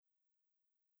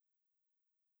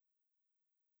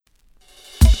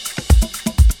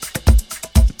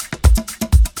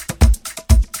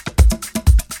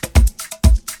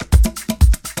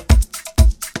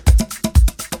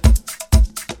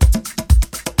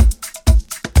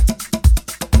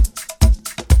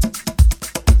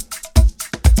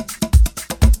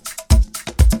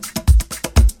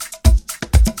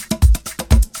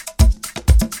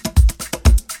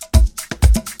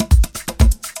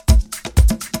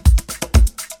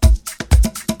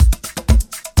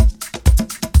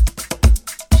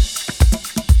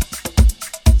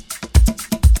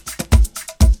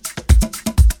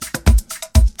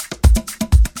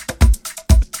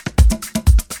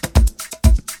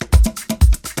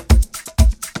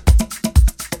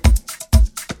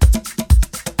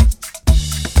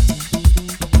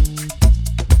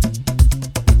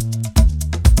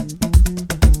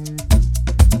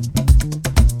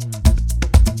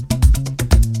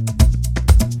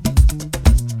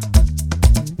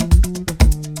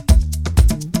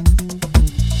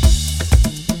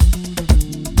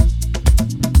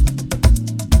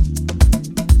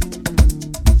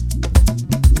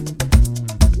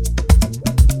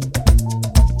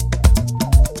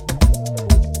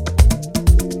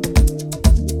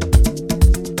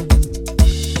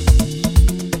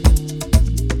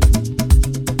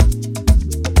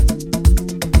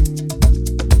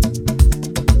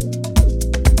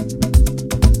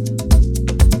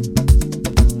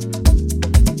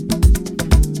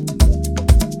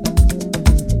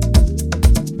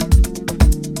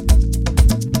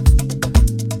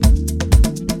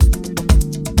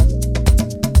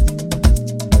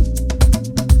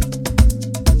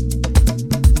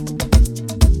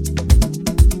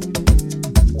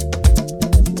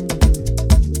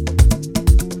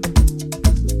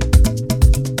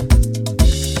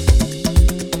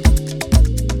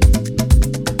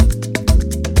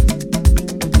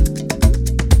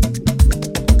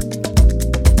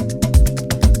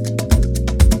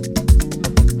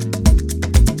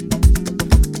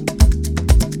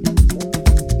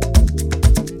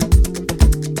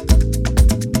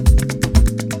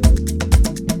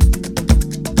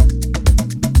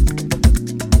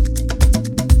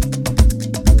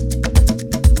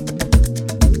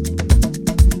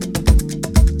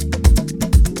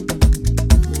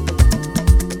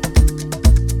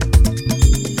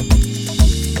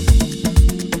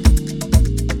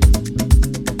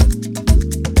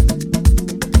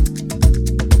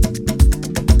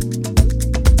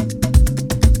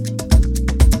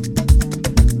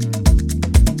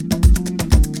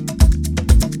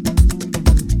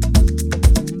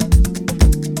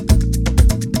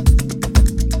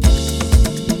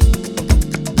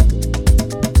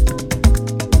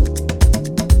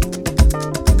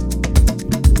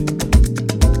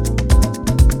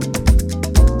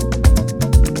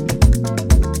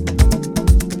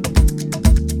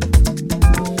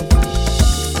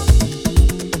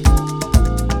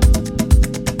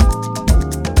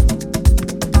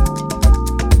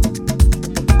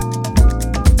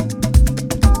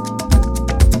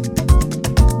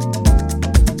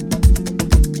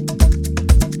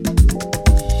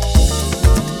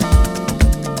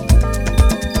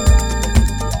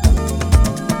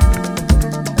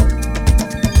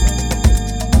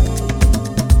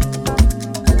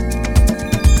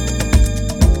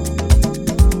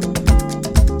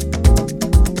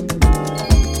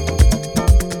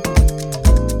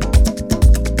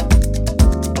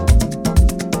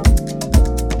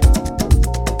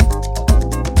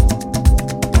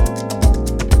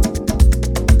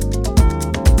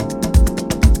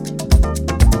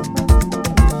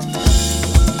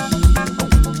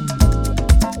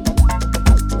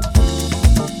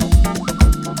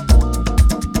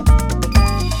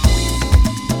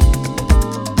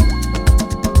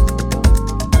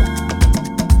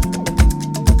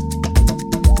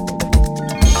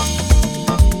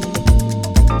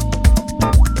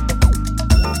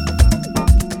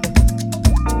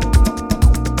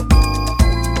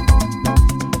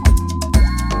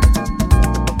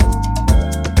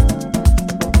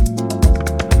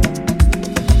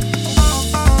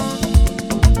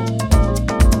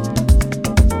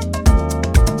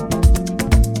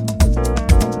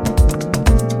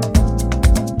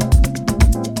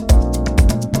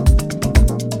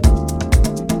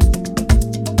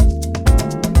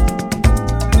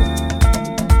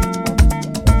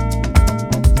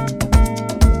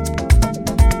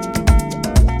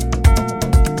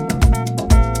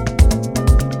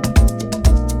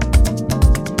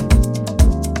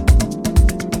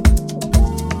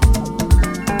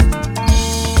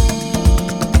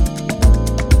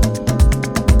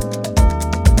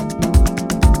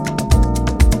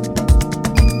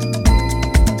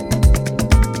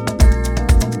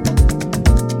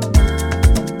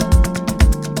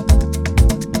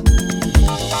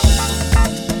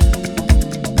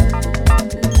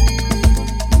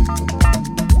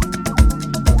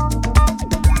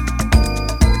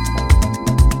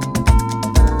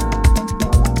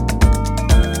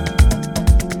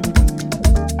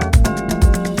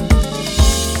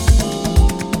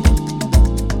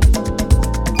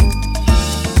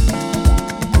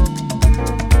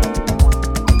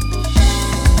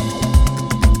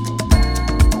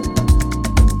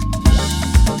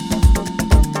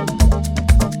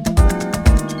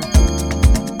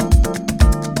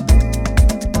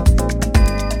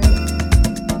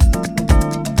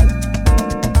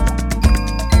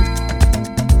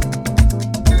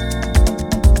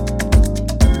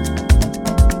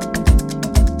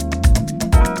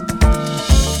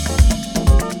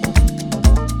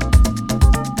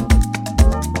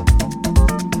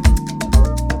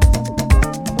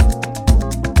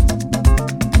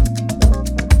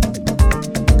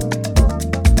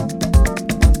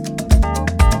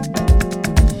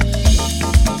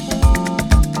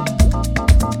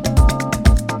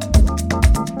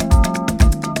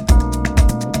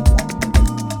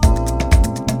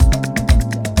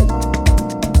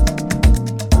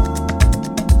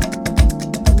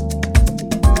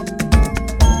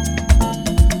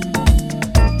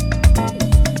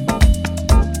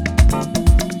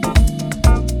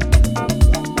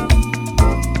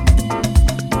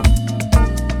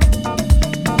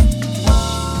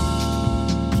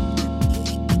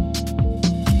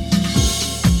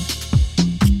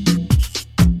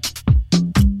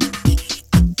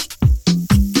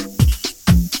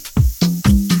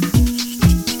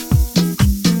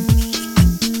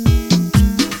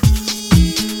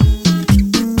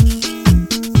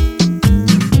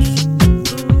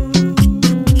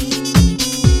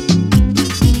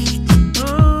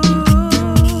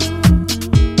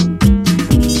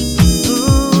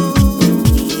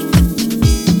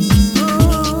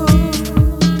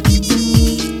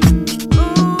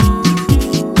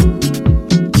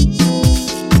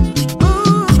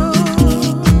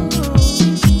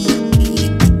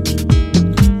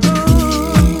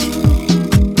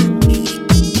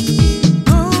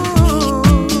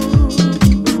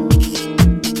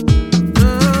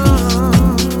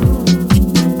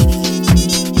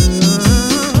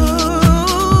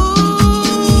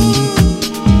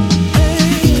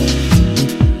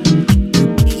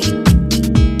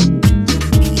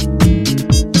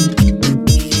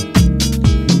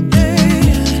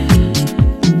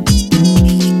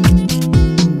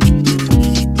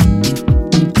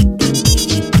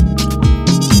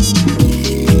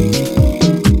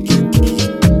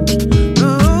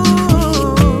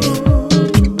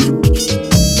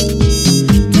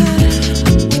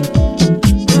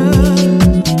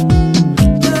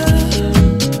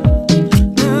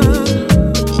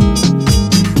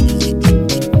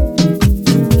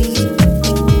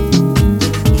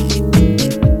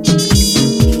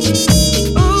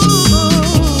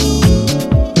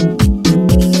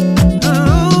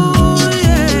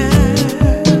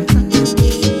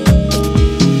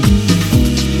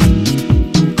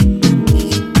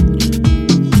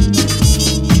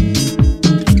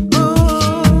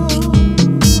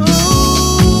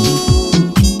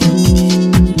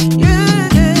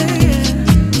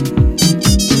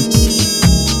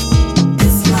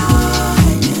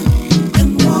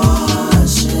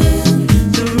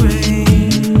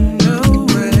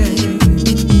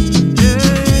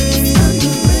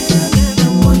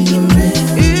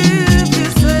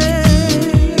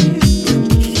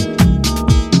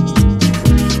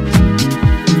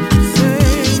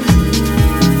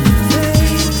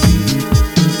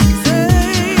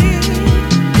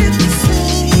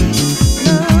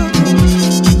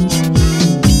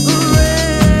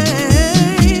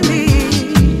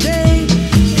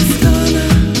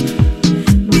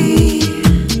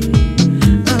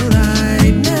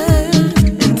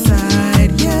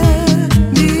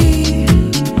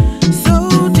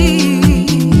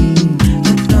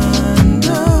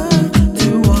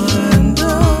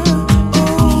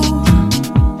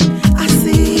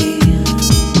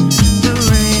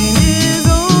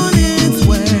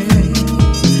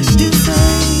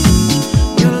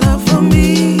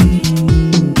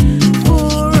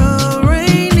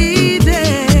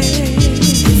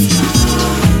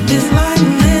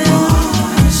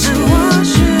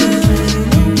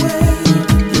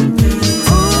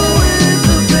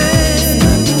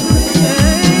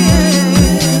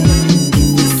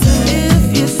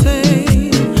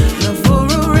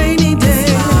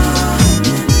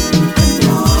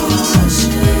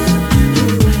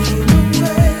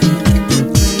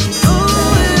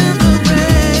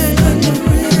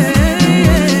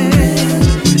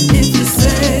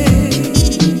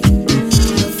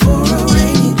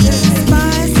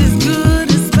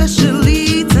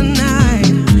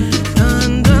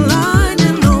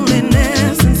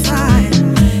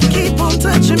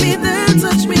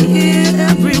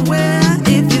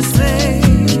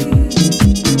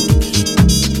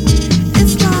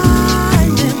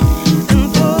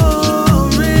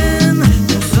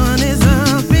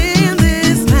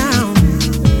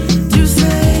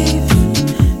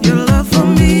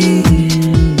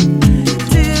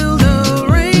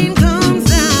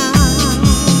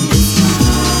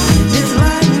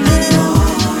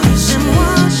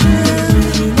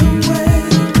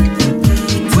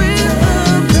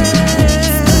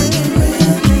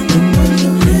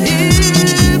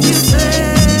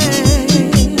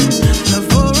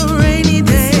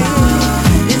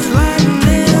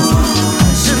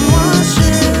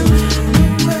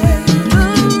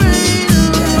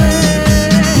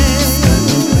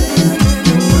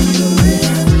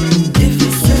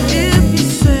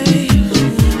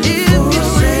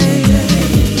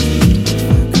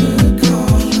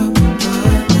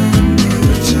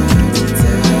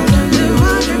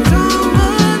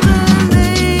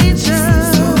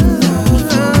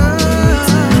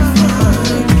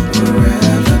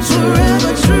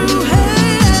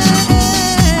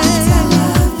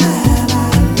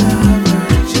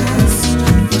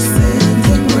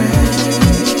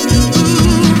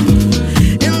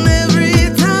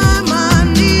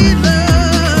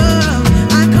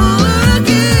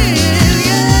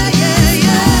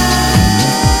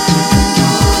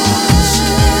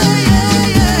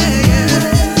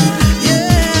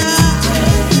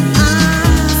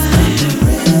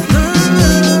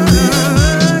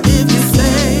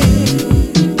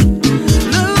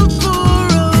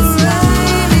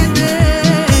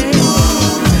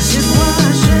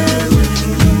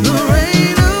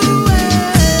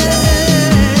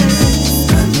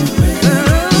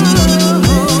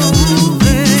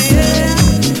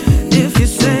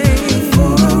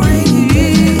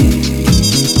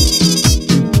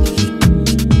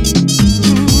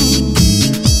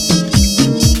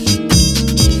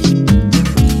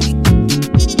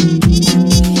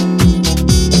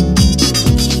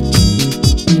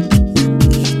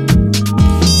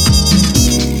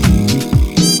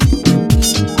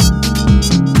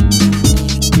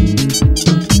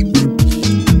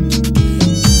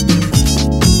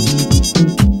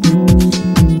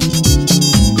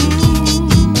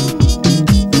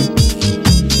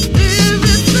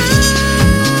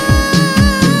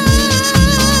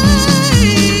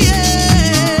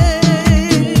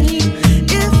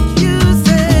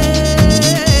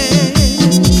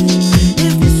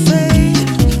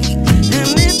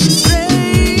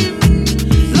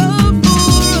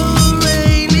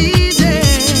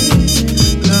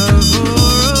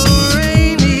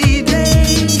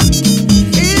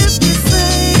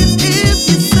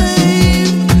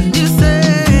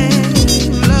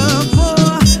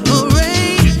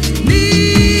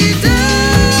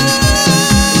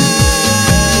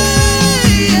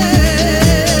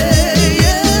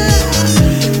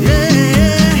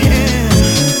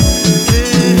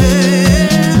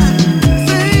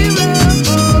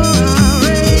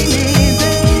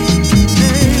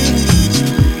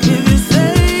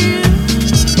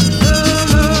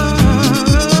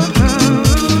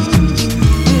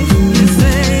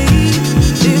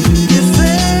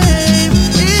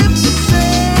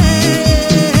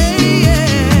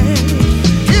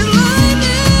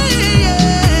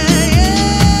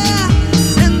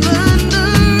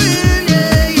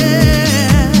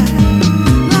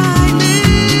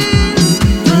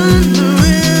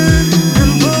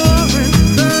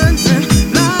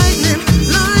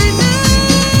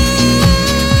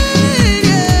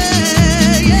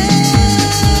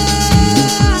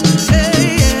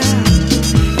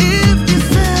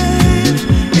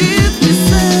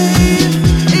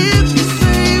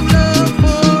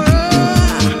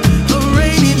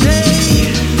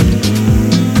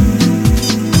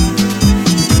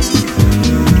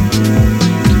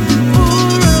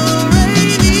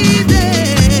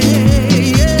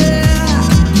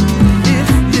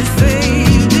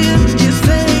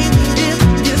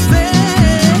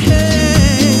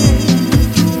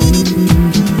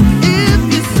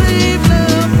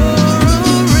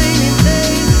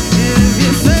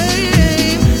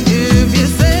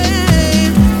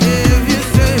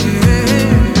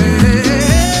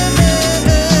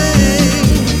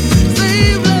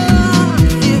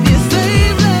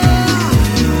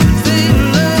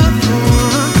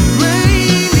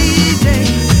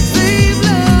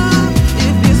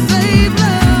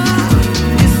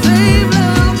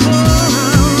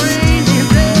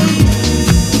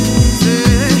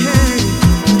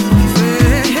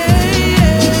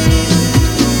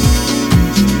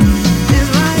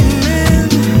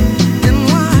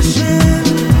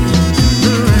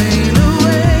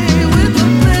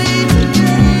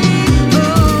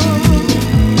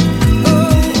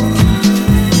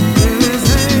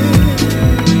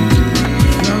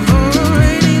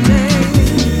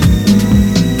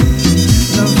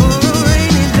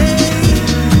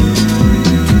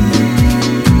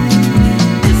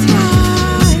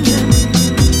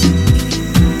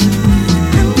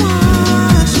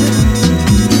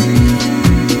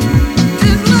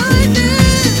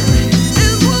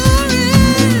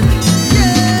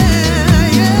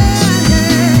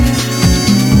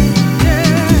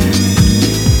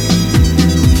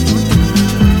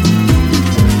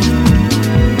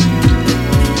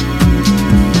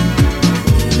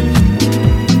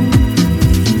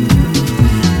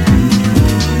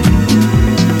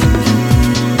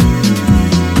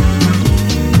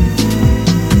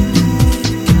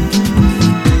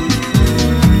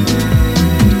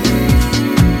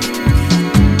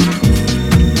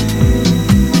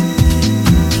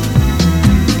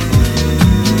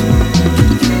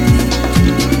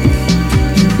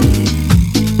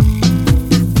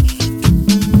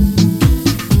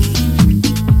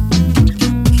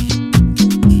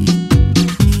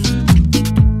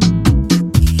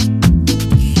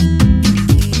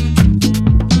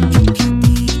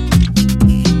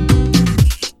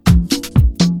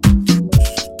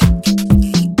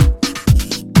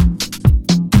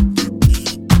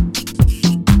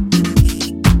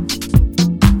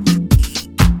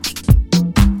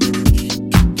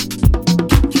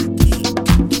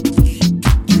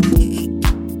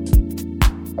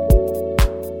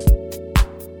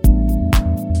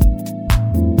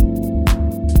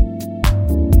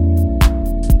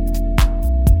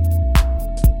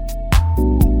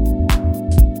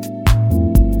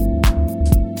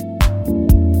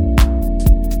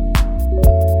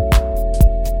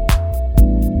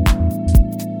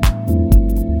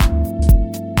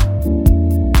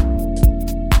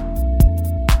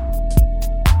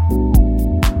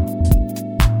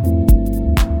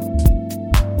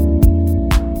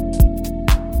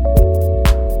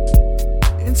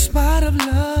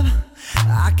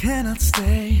cannot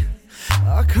stay.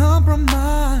 A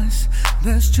compromise,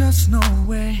 there's just no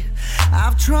way.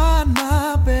 I've tried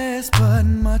my best, but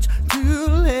much too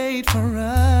late for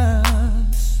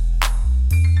us.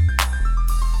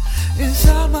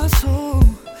 Inside my soul,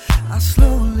 I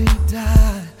slowly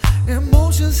die.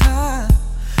 Emotions high,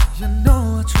 you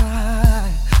know I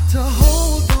try to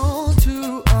hold on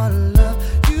to our love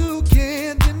you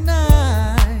can't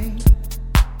deny.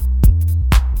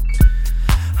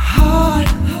 Hard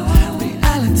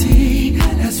reality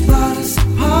has brought us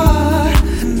apart.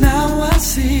 Now I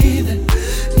see that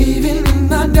even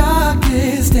in our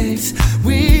darkest days,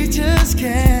 we just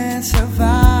can't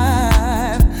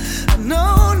survive.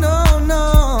 No, no, no.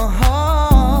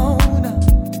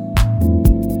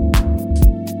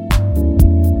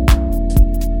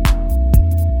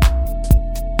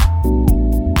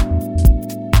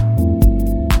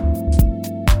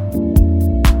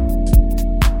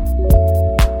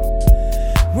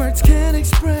 Words can't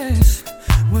express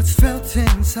what's felt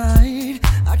inside.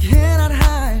 I cannot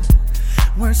hide.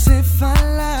 Worse if I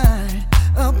lie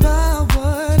about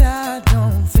what I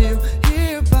don't feel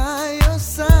here by your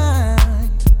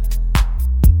side.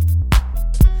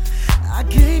 I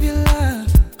gave you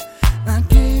love, I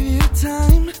gave you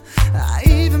time. I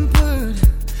even put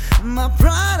my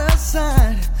pride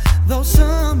aside. Though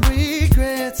some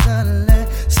regrets are a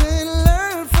lesson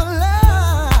learned for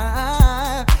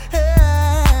life.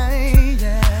 Hey,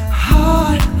 yeah.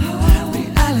 Hard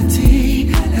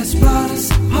reality has brought us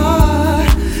apart.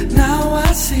 Now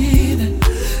I see that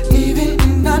even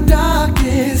in our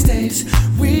darkest days,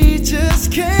 we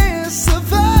just can't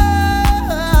survive.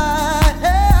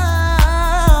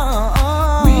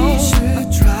 We should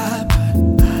try,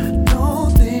 but I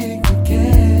don't think we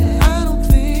can. I don't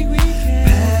think we can.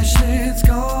 Passion's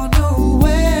gone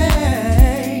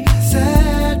away.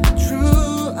 Sad but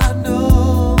true, I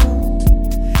know.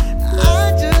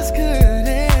 I just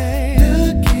couldn't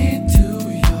look into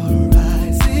your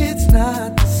eyes. It's not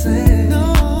the same. No,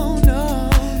 no,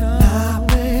 no. Not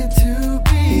meant to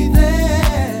be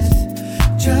this.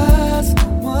 Just the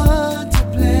one to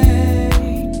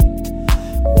blame.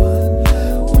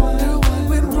 Wonder what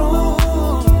went wrong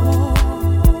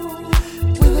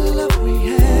with the love we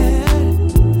had.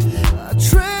 A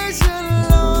treasure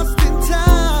lost in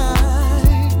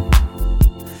time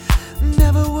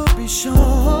never will be shown.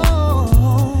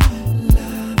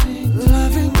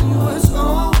 Loving you was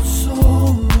oh so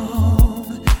wrong.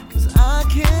 'Cause I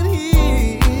can't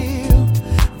heal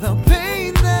the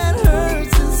pain that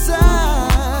hurts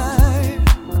inside.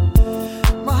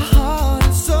 My heart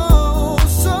is so,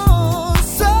 so,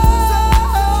 so.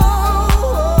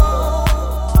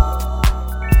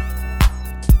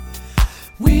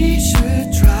 We should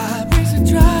try, we should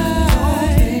try.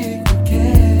 Don't think we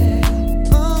can.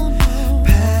 Oh no.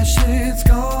 Passion's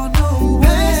gone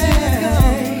away.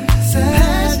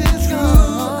 Sad is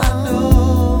true, I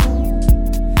know.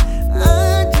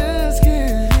 I just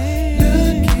can't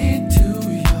look into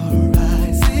your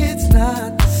eyes. It's not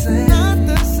the same. Not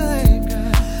the same,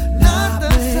 girl. Not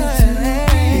the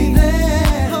same.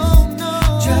 Oh no.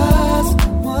 Just the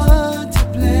one to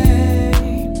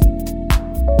blame.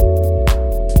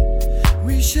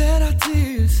 We shed our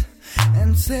tears and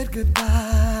said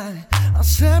goodbye. Our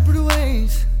separate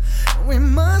ways we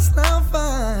must now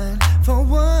find. For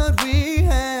what we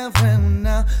have will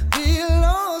now be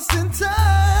lost in time.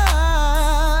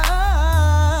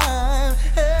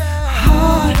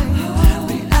 Hard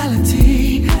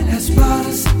reality has brought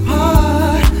us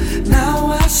apart. Now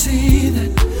I see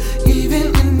that even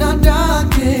in our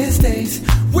darkest days,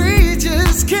 we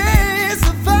just can't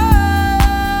survive.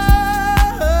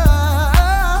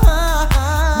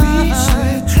 We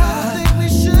should try. I think we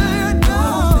should go.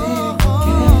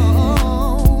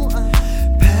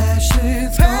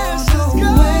 Passion's gone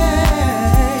away.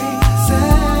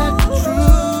 Sad but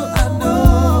true, I know.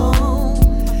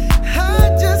 I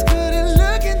just couldn't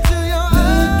look into your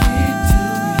eyes.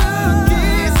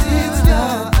 It's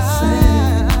not the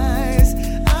same.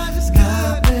 I just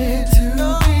got meant to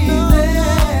be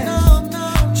there.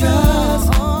 Just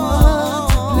the one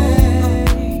to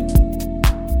blame.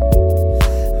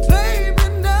 Baby,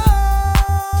 no.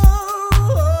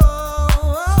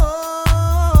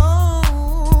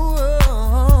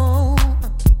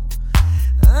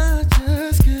 I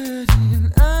just couldn't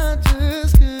look into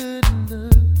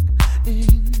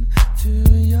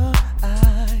your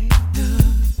eyes.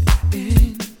 Look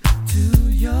into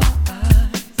your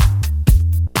eyes.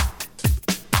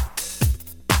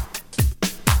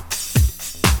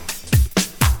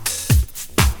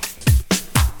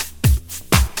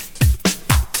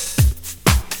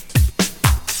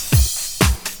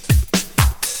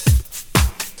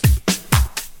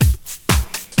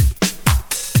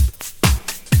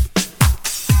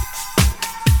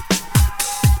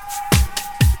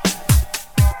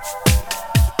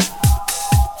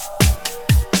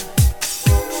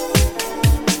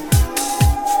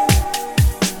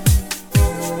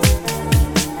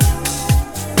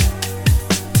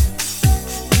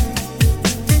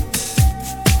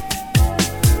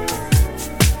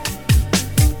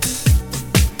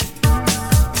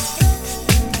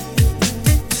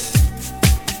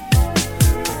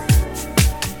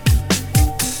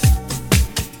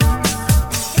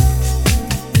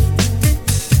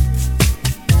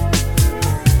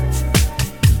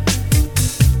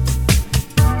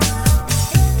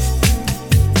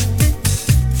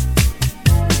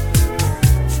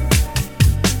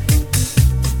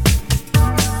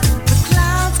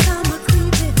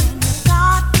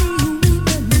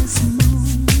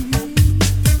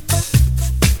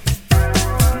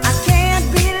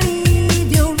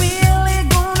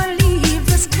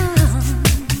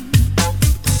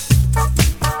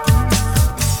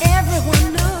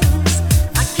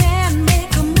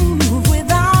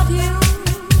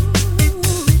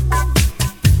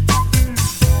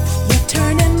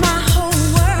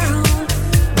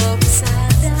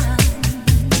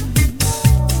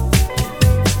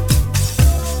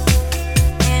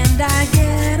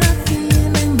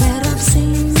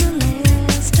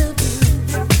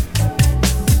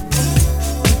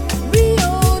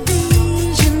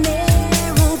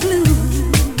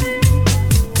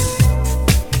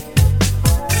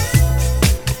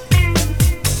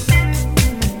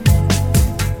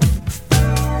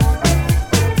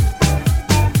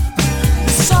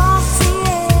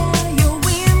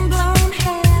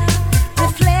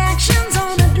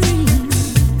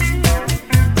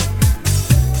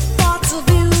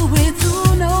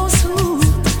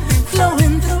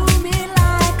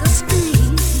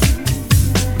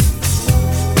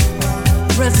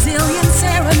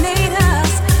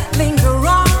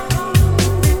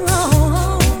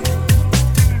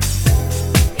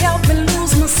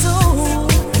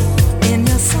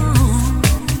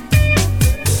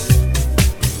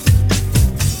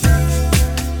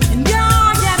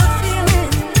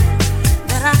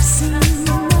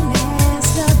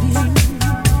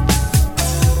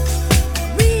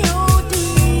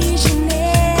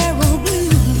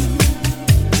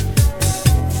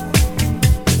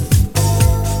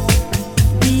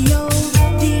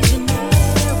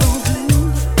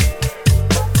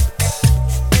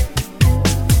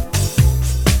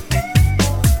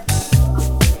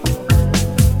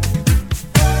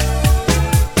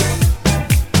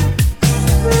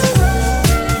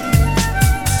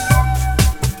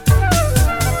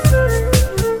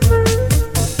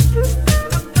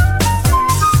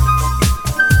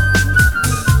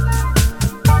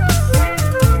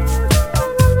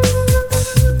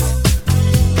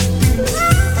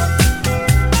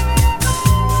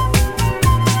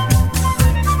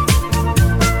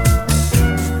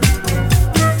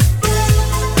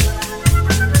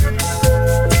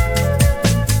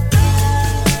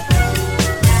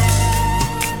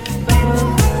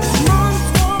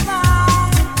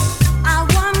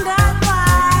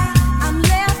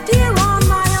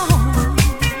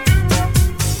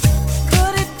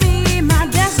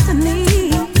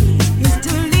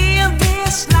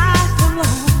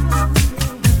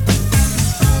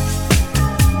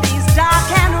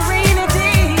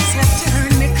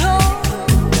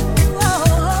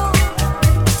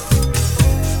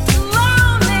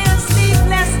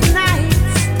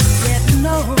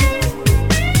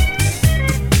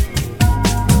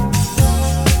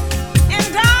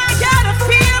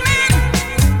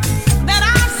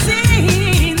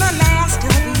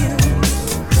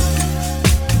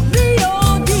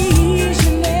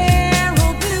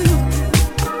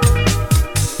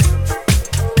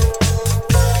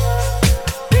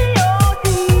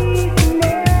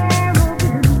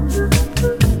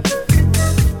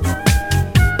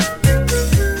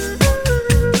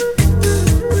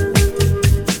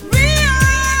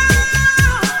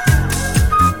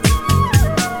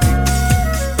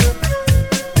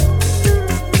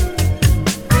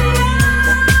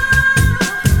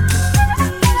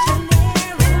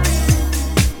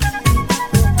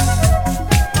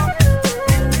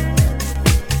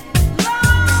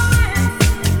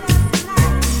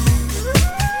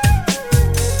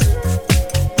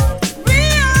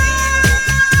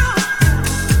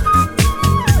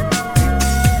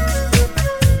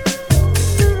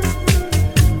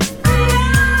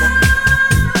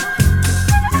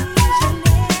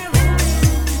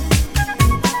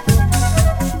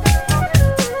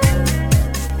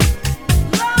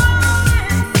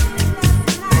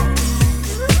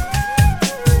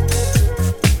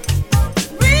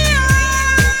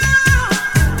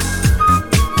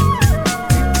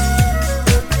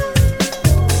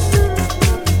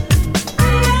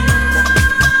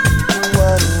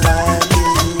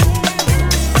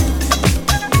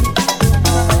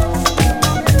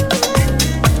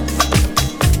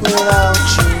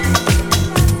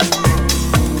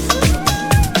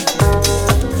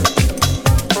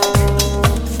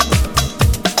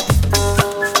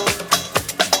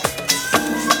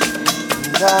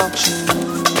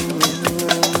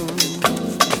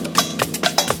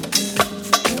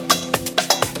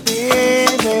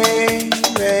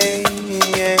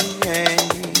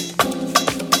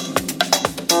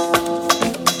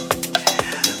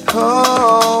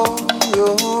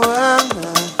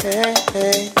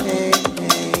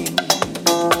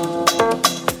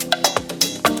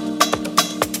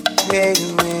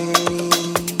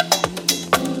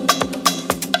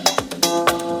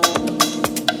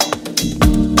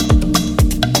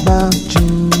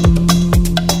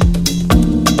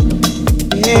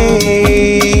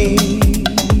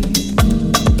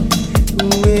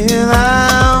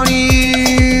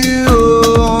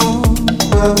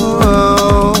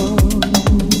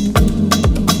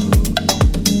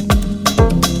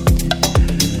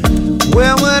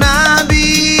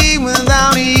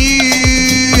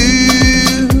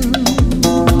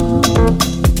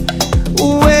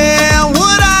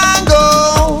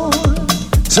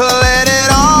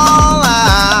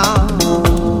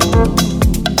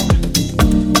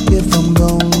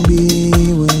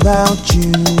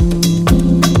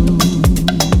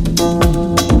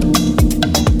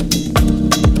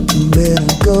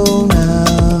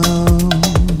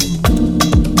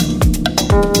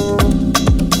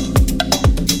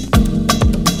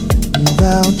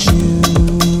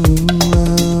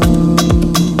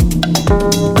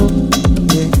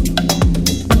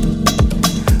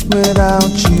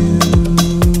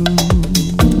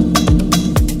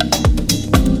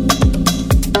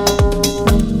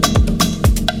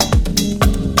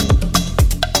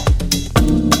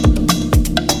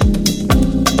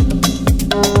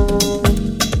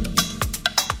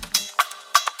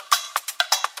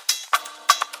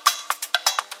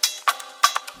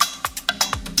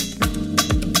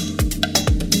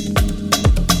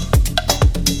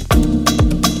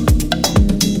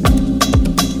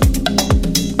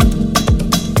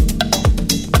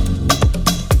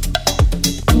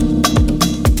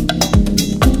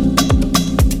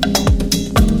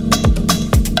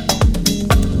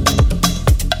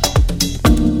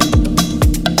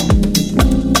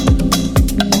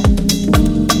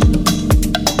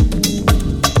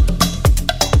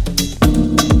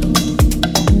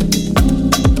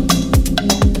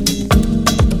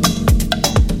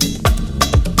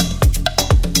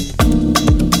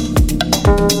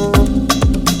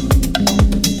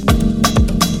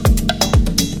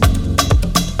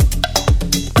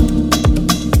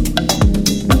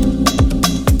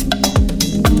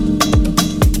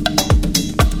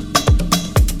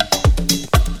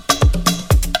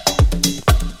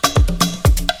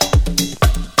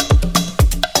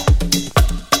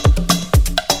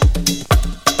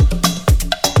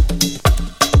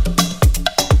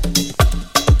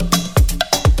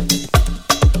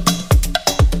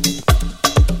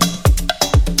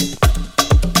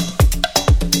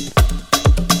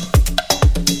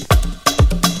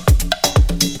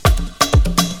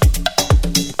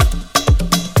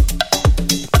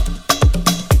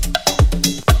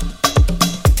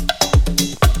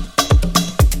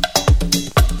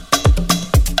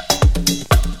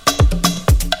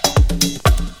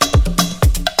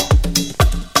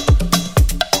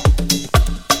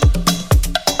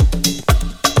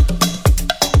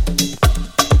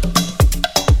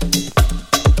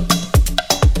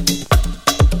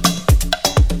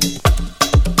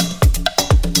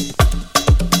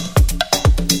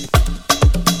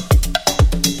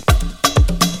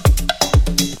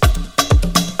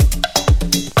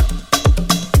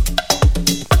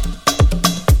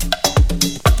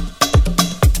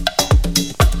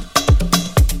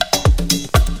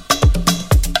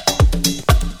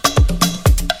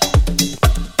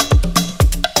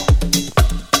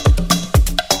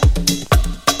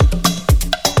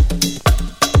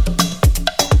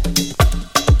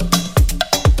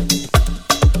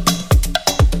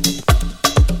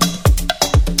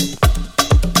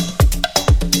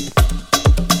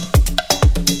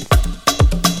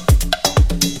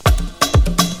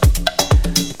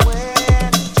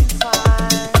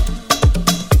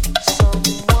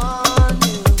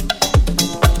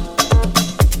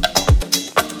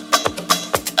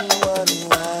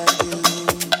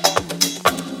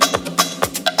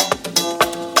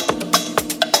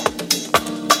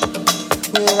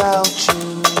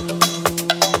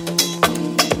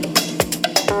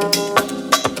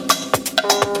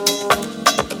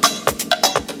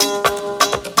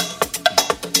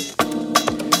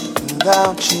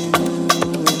 without you.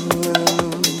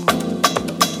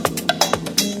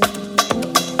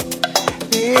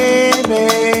 Yeah,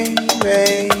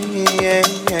 baby, yeah,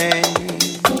 yeah.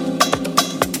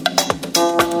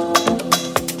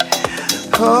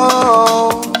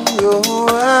 Oh, you're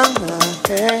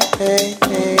hey, hey,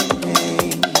 hey,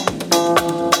 hey.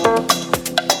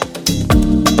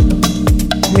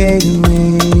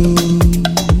 Baby,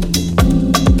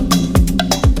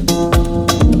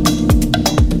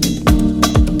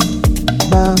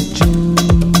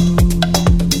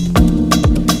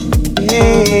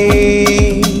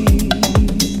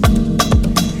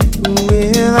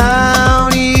 I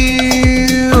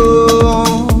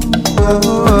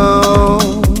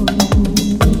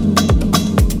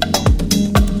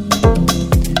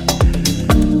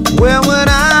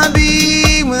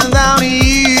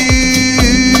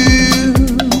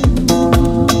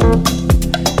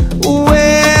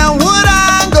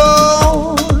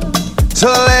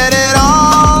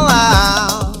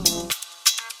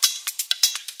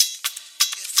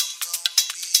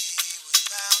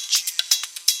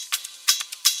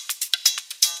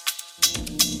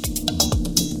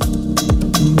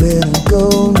Better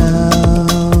go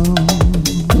now.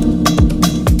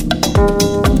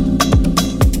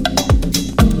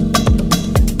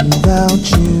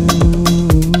 Without you,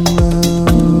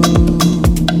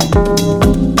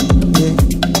 yeah.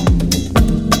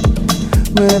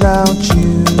 Without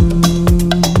you.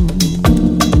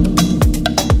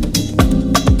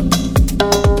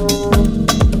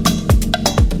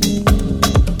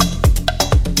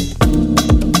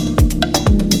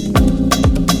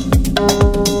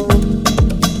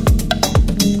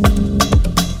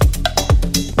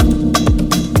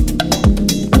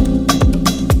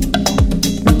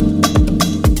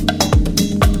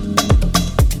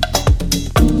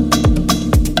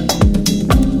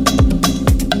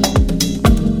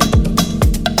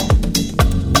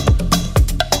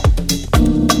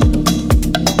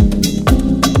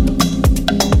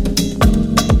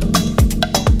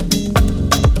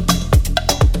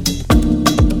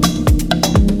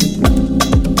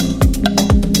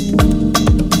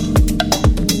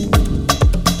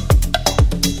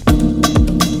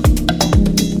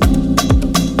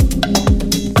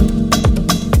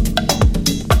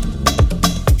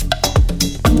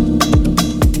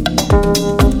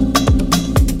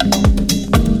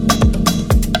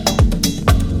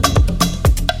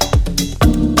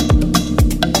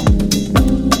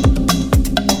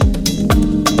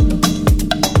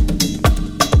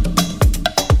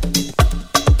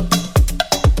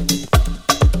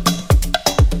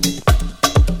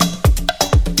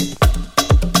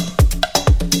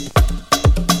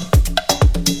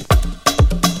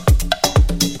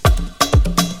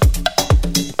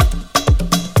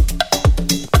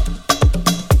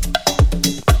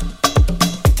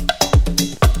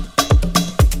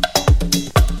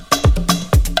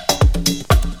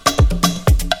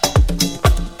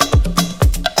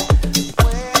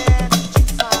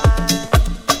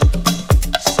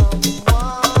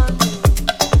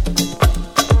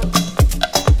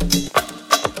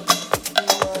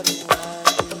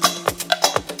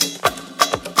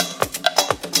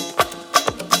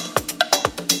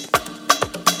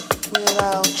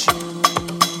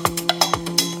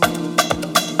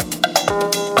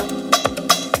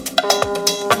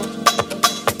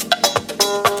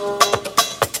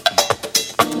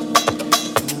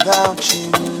 Without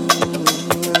you,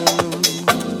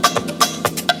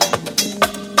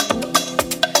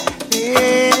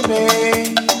 yeah,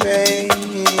 baby,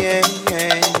 yeah,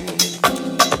 yeah.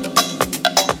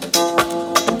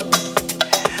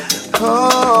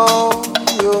 Oh,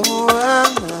 you're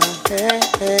hey,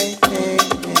 hey, hey,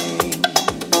 hey.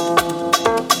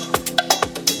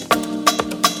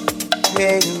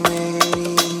 Baby,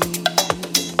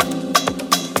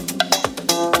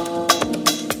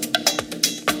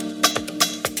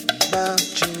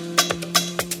 about you,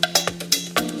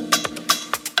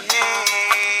 yeah.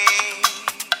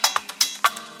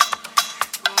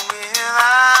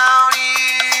 Without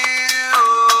you,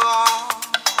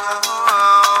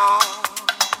 oh.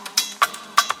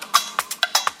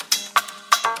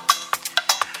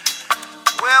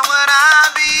 Where would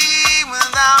I be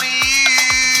without you?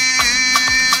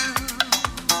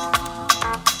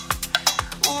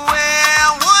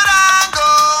 Where would I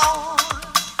go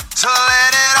to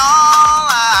let it all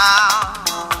out?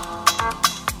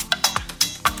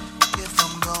 If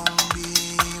I'm gonna be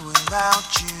without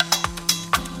you,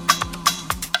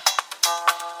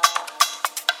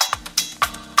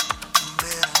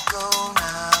 better go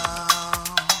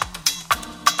now.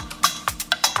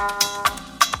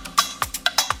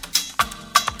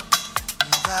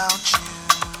 Without you,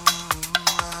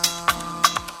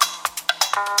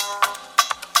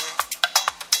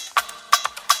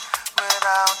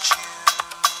 without you.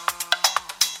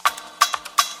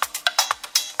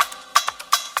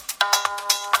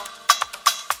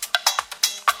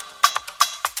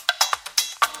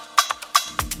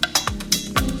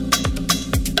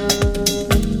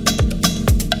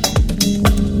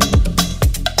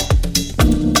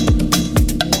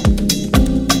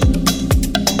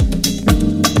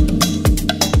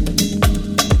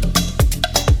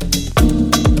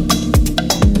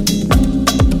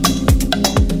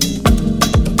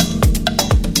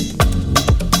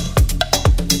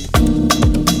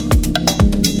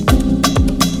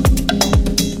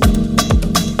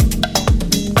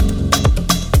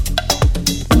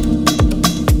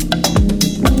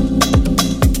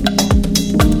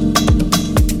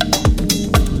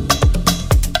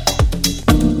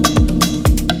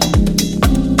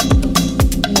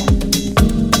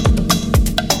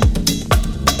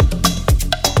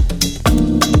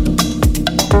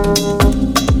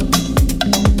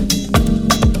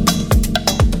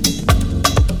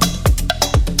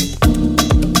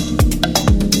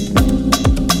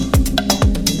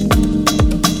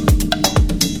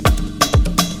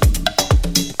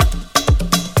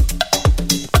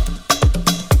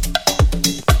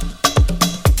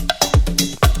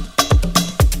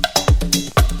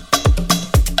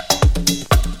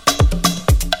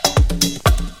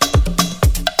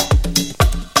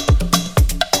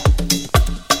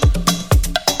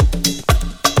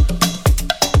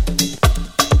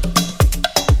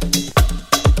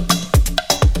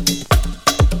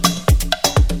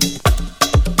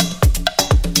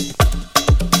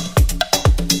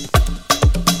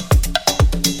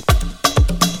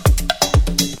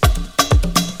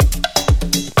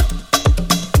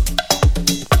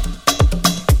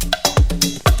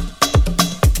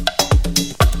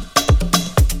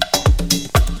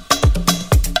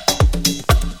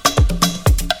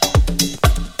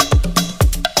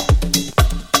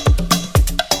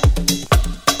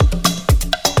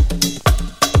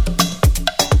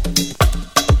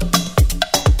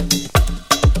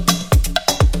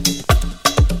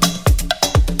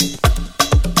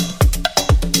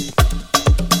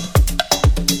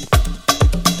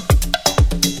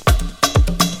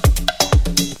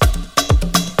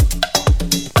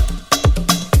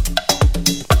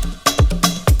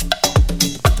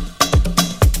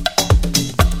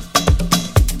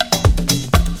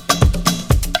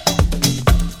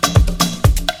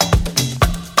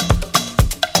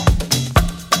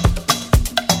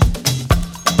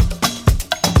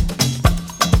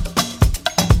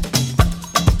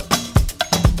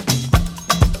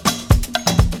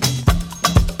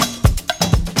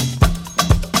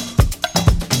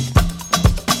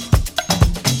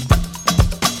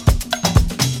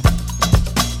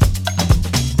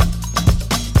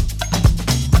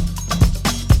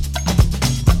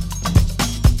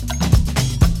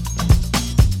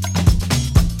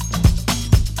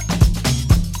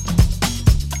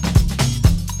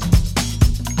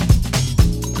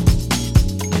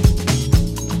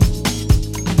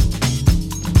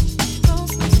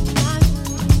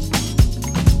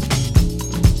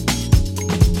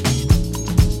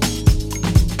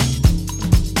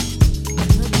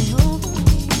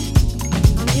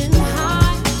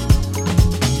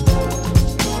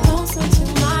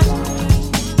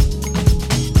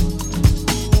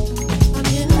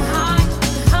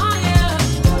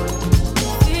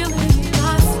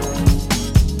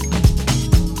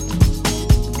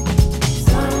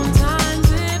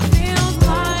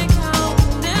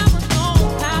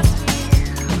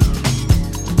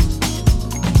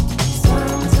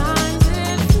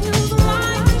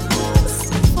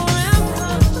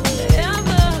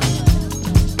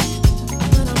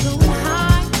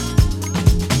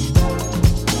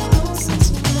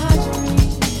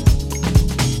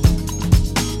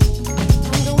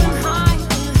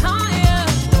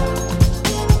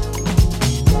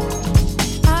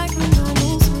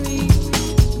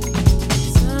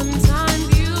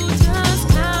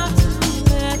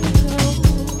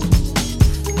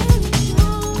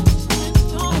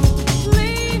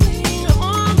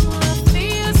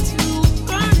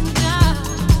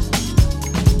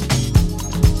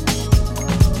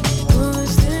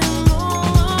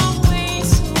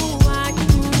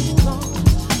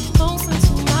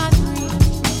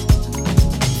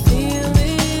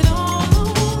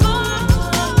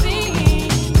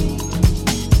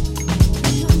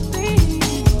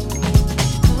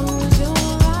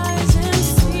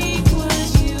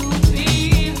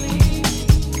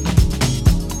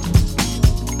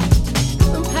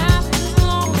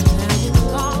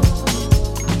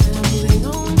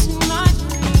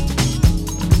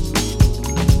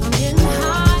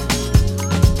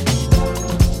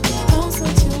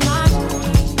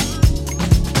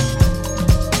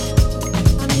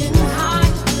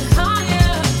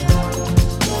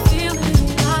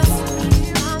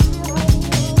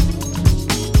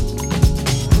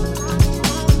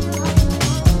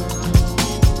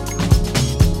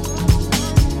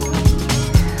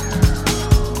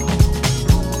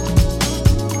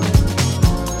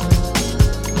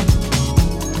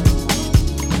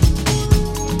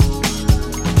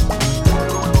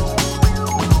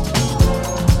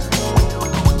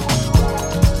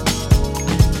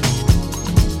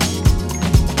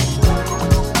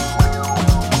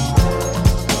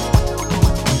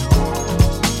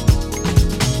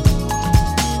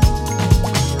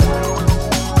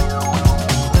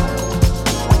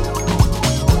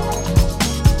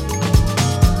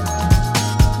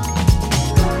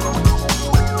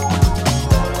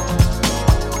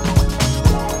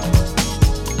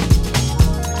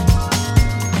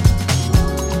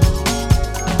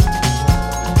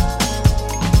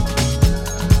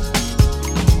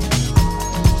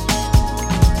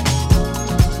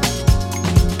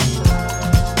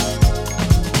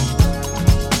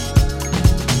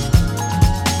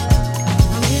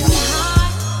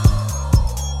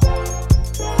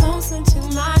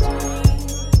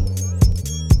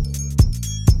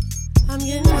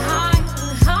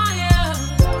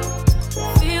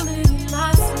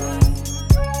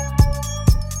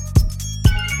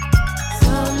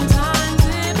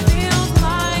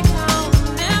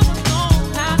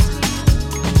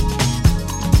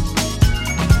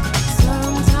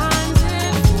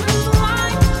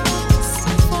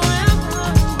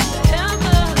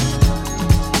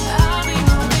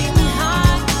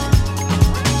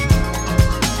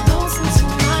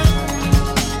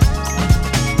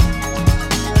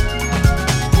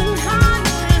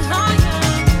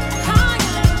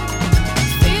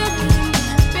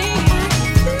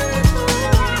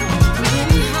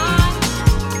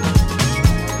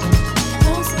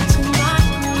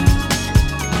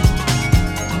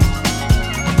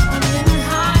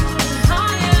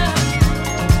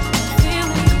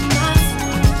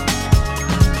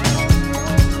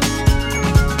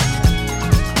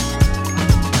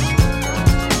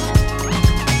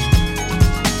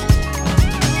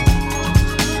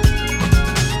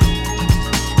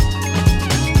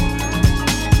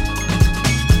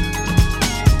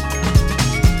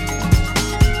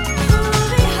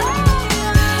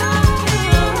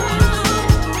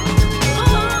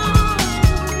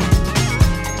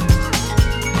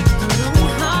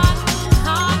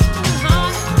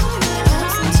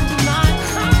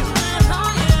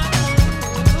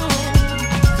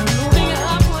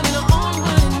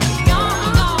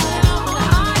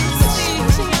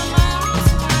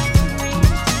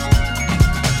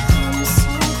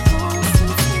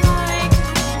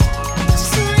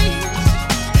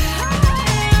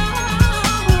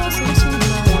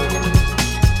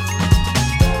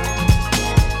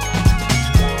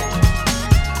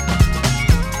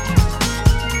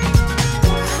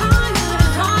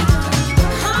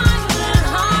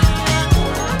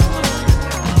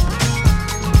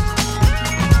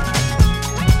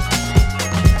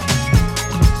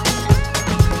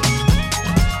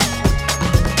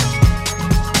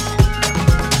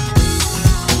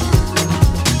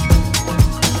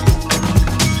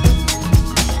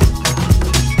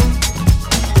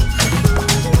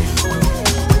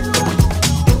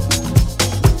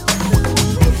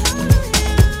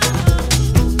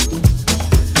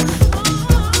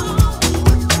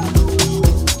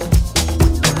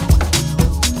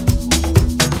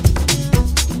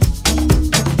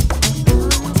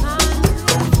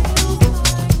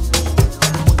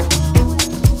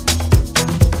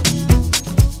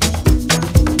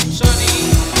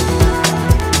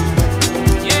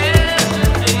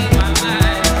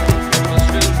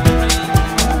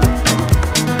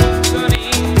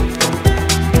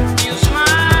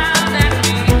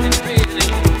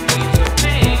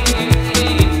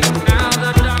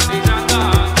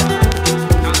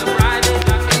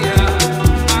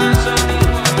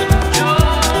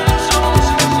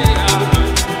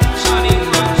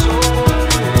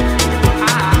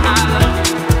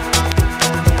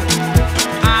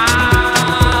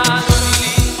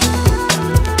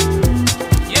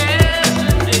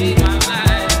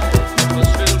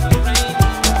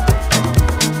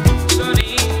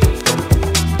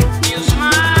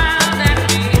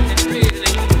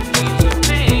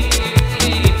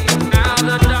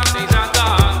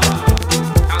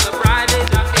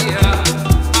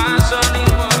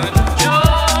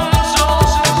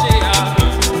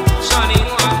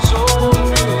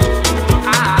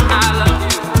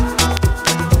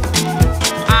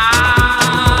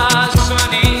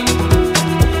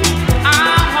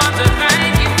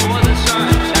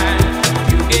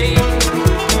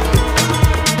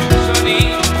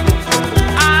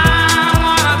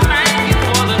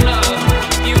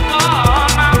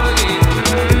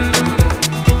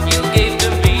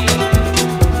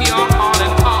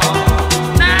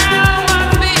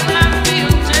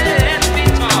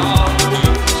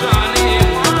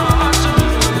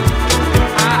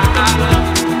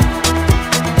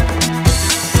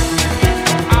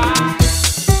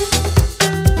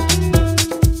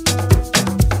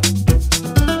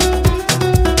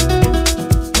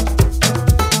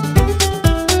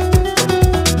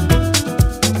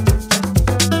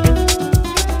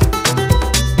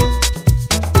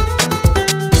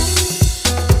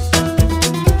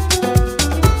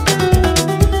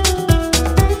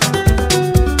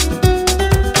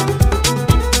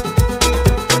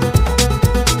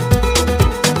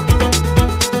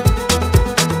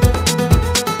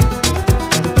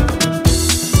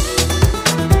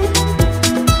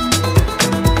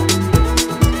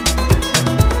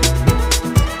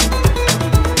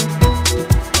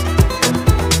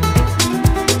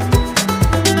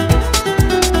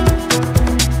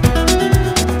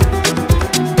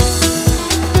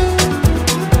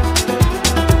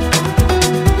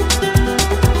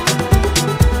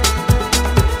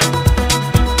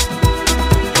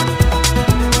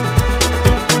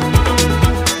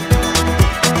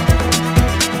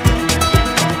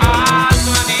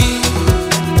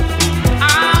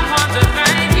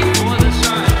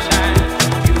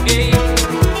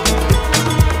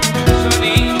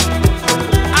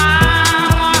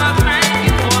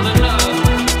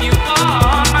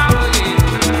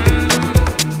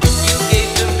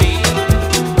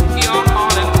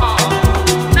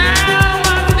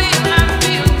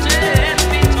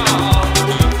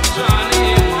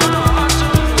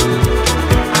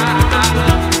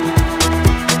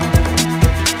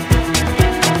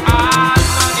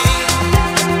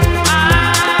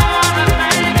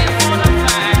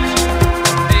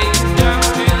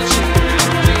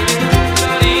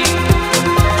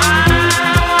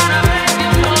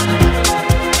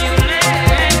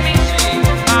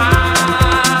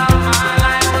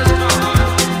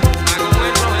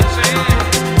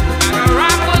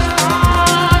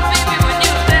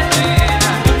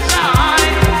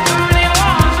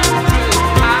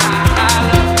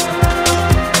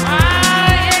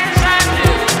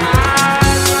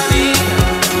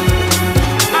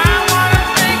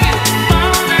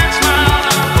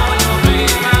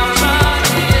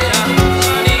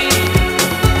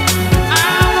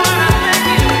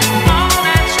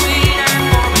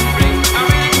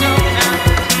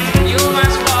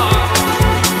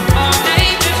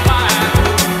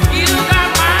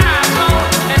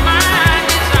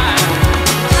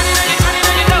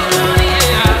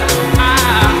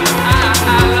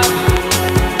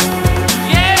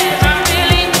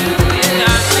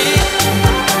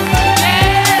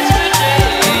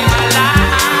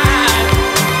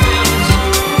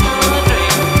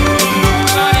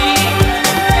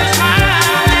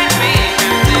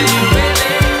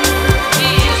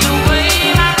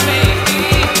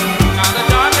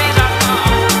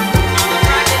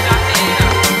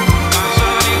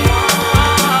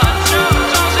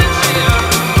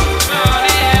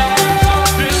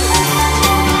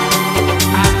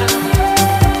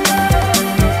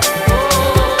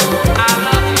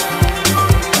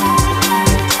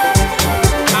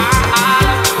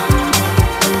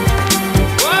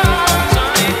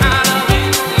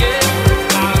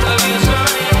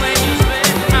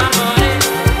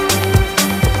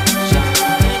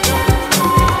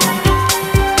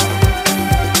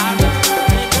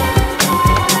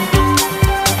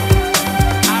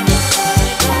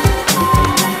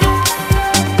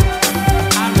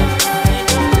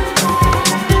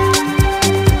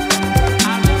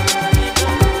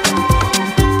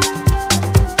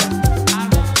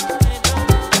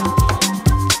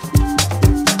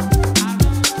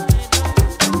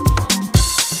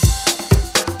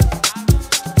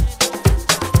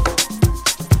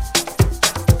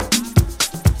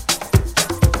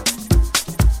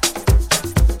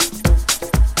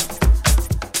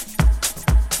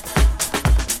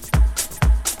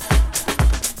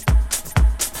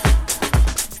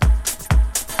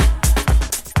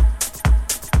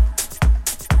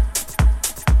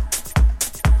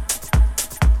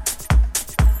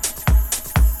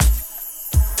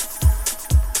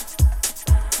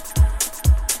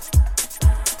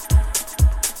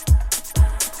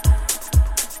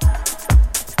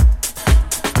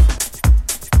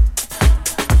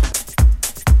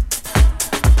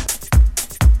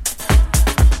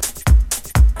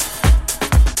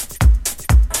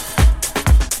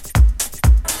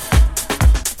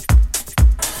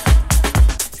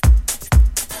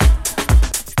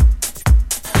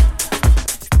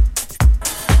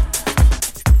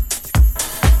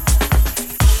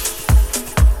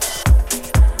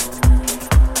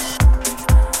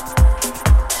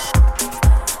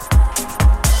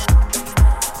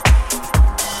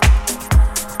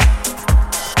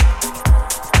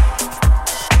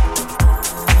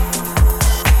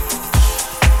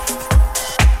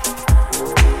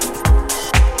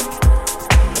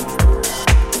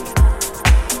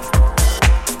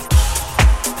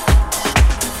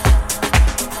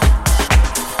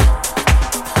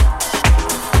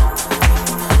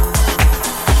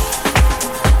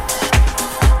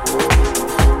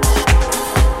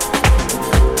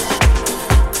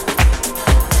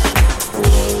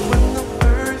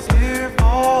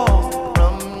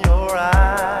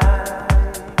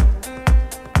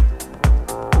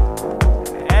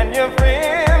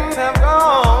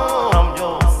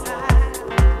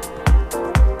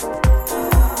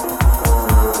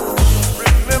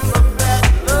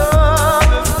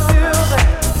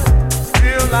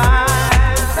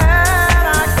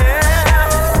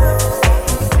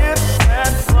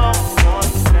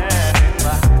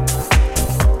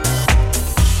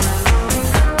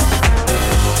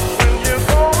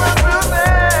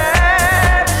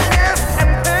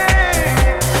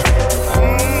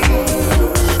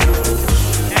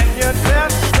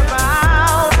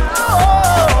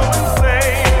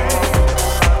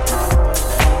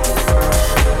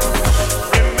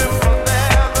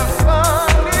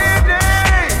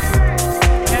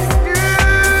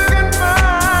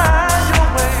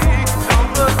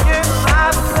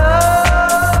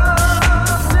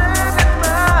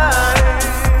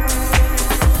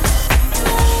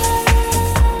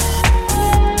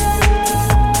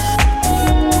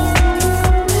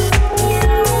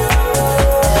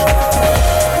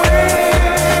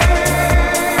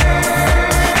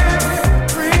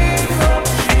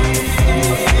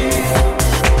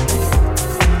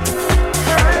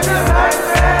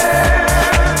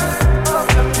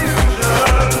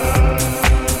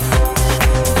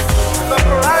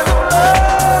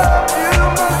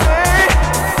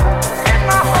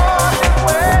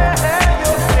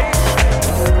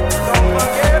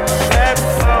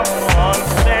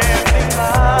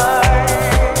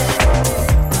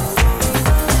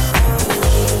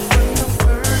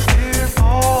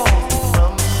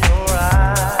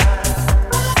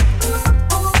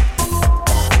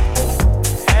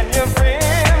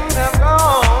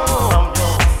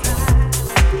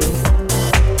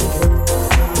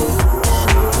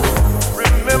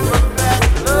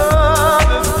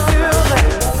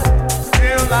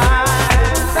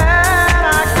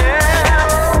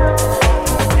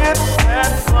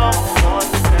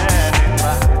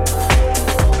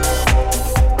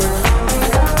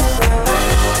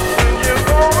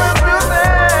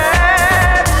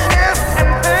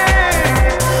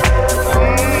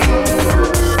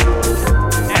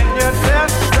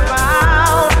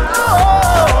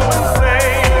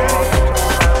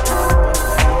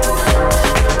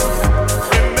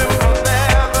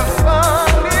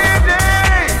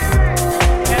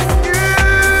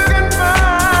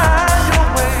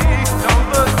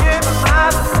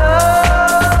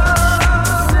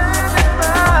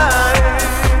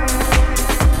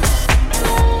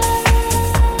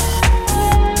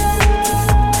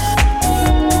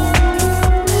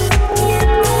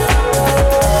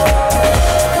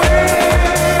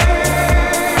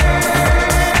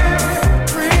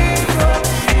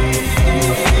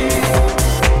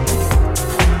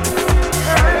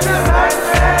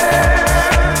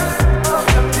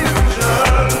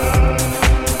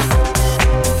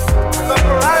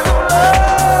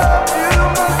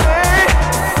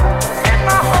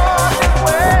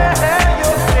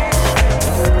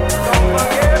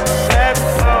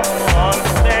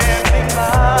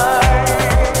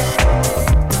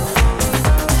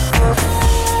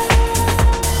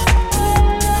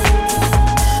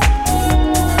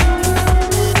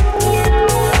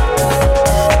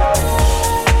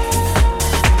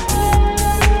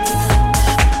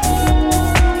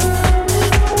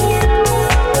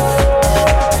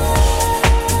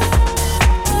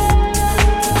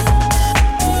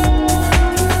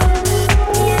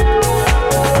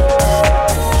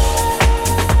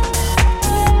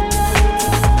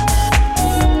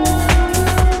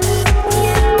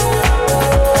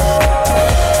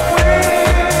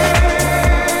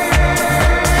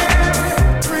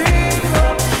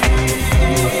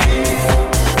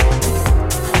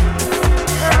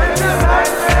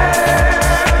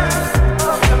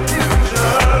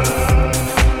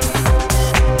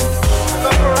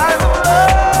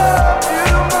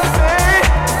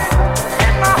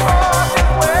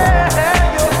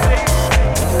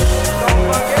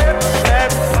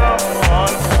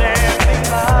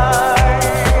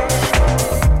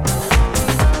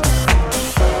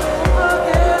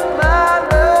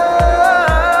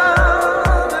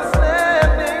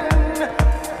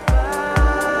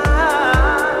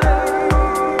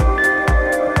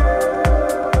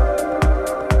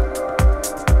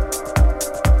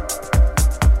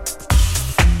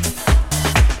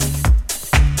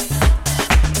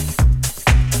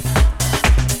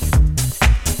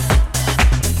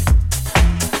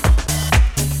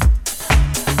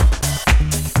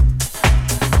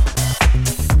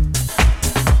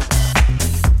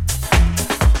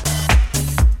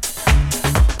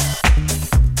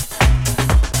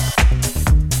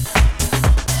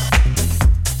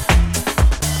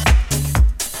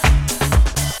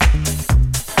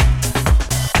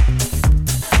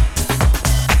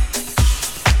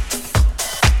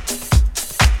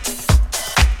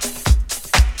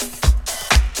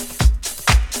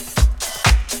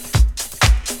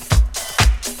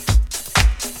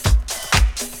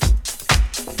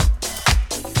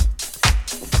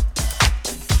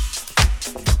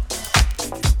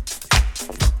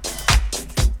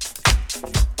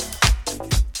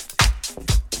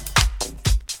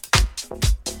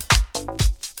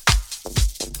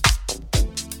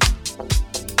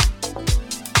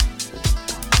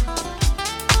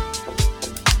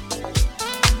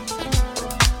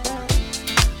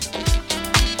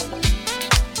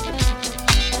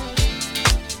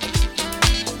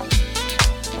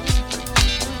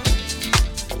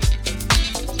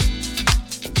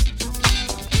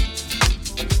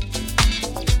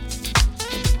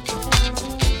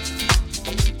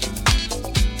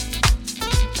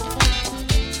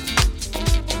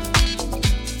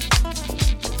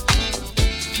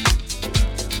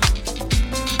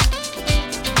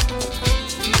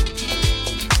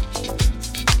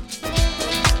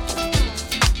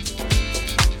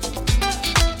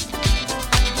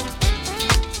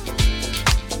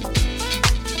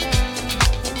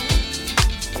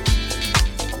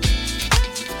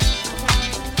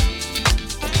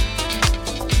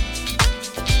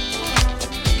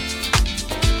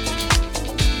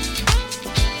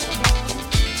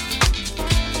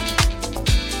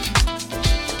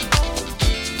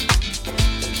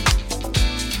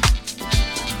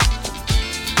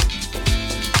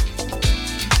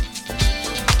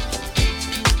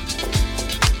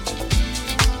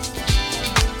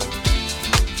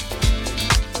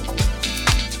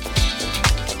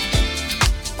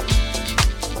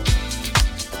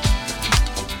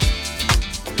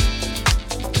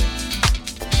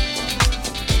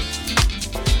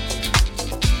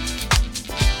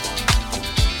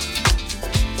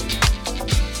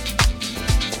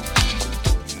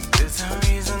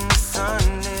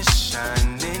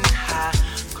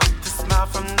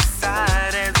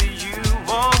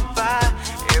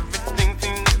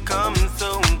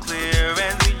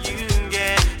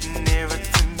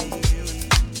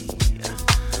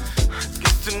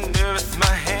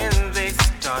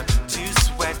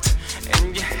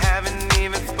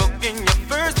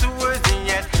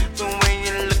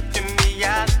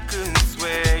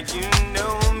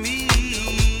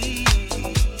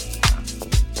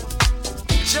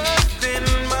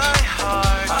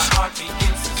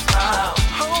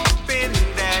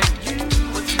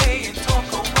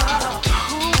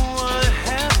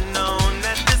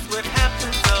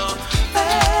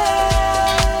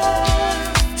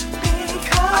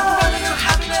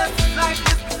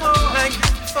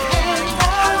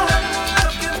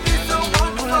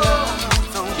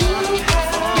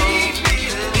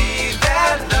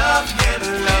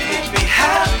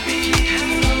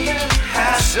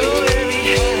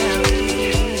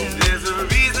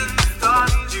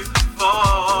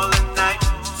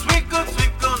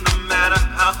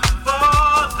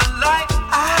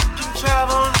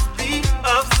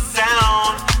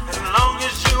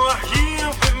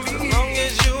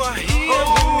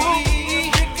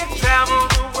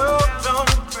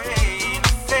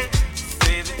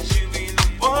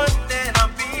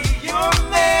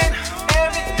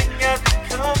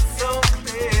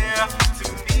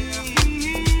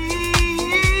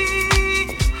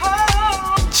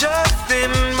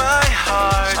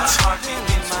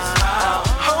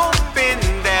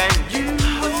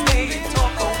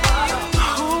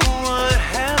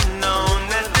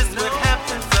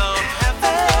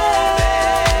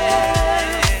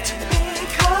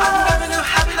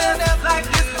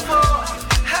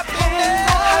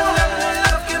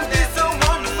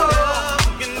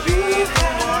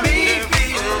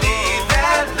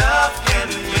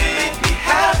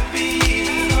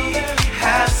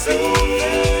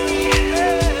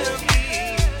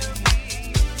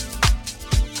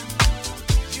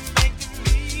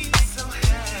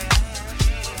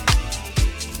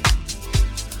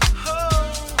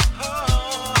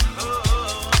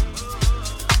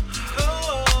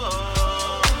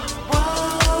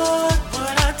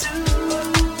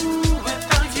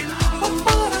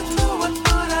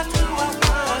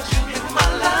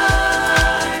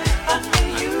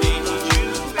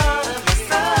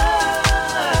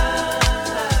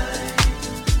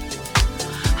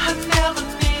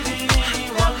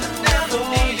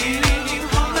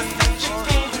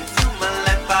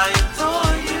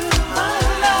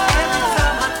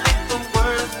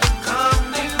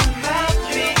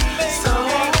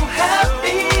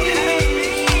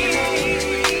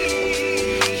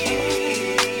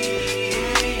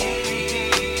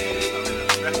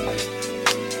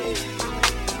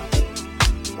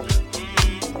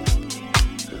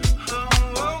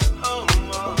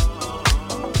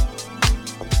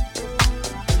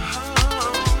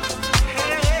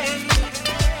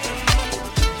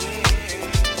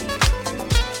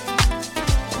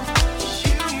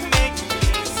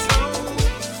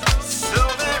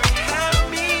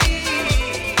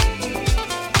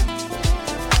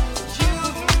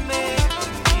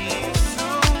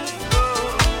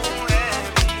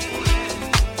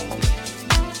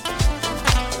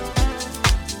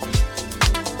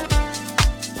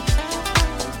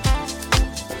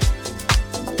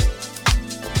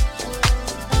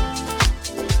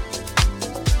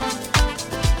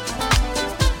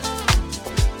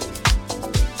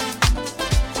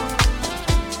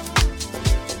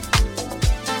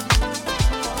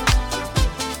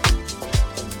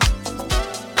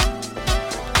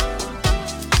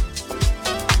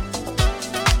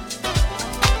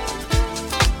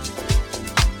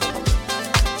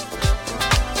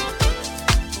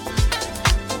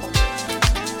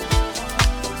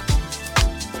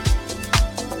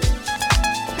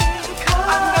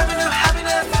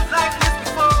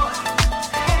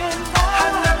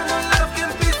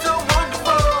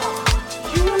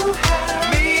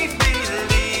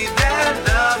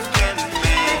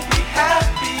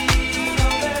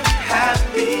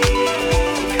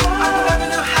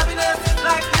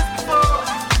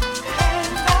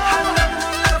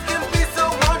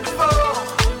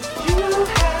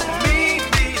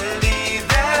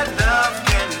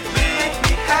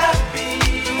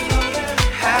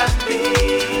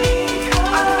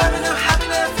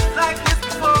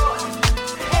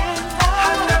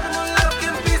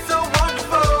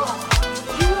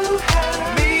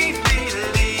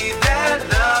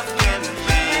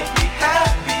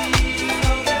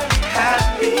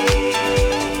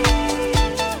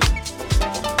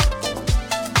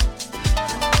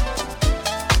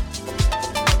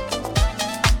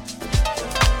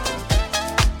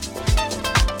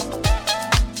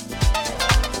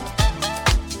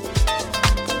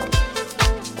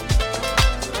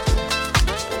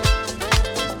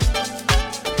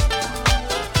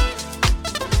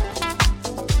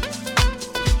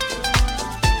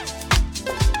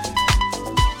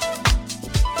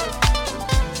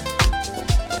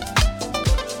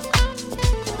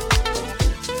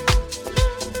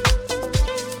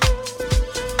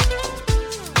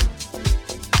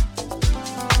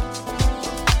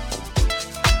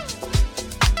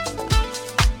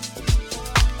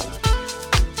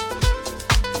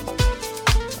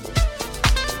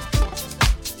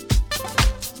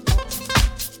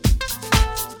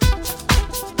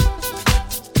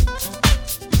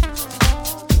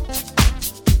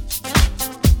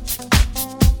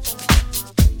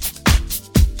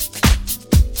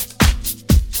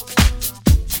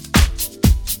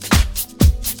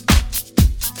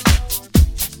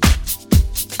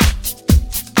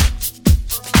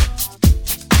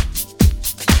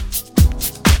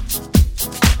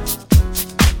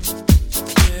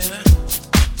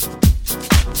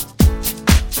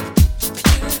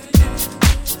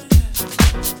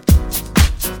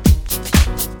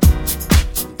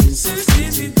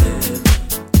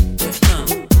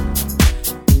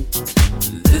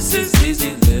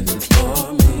 easy living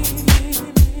for me.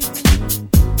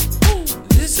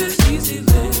 This is easy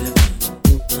living.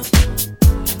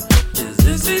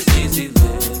 This is easy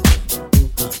living.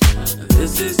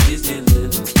 This is easy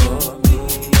living for me.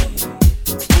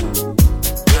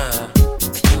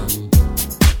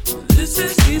 This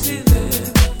is easy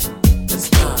living. It's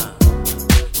not.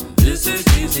 This is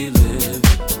easy living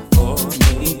for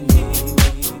me.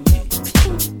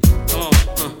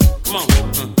 Come on.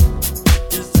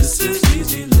 This is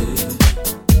easy living.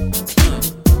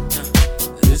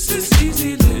 This is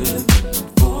easy living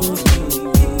for me.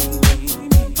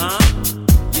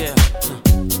 Yeah.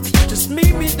 Just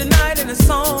meet me tonight in the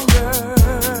song, girl.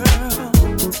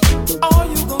 All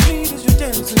you gon' need is your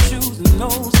dancing shoes and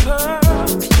those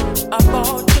pearls I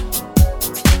bought you.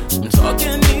 I'm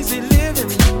talking easy living.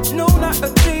 No, not a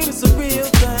dream, it's a real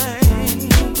thing.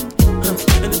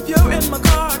 And if you're in my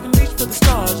car, I can reach for the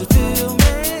stars, you feel me?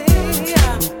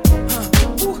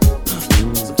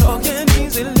 So I'm talking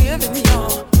easy living,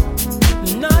 y'all.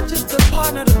 Not just a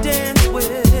partner to dance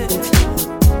with.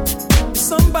 It's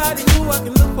somebody who I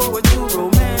can look forward to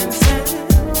romancing.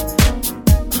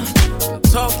 I'm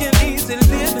talking easy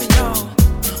living, y'all.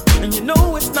 And you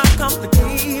know it's not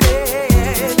complicated,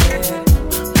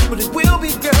 but it will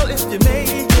be, girl, if you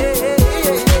make it.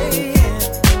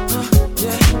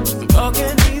 I'm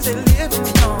talking easy living,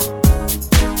 y'all.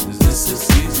 This is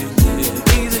easy living.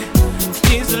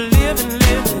 Easy living.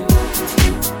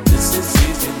 This is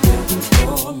easy living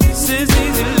for me. This is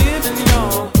easy living,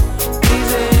 y'all.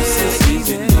 This is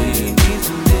easy living.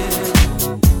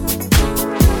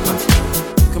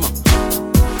 Come on.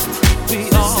 We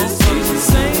all do the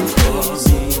same things.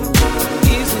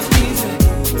 Easy.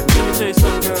 Let me tell you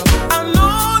something, girl. I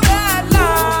know that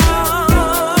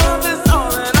love is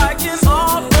all that I can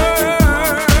offer.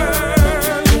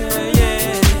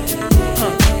 Yeah.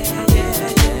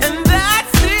 And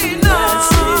that's enough.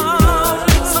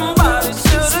 Somebody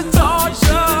should have taught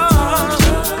you.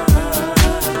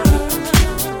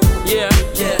 Yeah.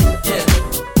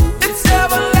 It's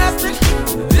everlasting.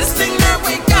 This thing that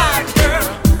we got, girl.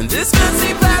 And this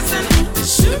fancy passing, it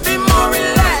should be more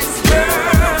relaxed,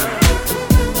 girl.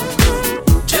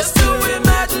 Just to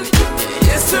imagine,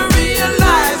 it's to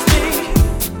realize me.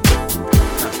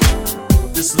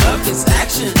 This love, this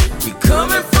action, we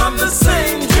coming from the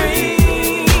same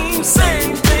dream,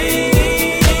 same thing.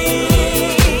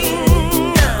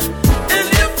 And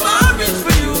if I reach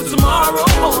for you tomorrow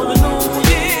on the new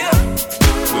year,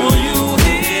 will you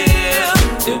hear?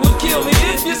 It would kill me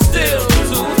if you're still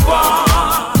too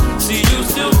far. See, you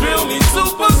still thrill me,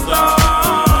 superstar.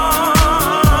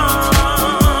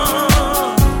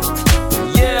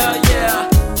 Yeah.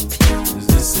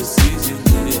 This is easy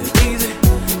living.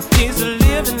 Easy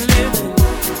living.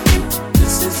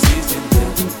 This is easy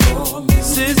living for me.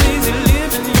 This is easy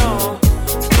living, y'all.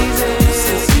 This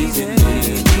is easy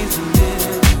living.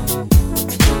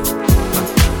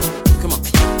 Come on.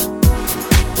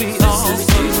 We all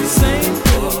do the same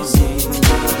things.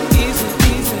 Easy.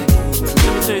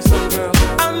 Let me tell you something, girl.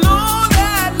 I know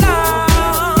that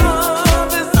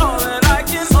love is all that I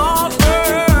can offer.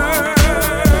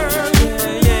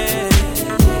 Yeah.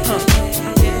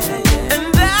 And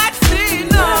that's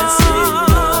enough.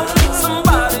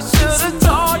 Somebody should have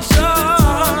taught you.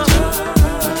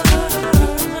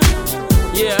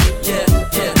 Yeah.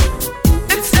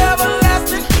 It's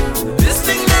everlasting. This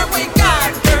thing that we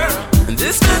got, girl. And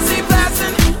this fancy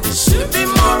passing, it should be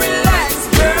more relaxed,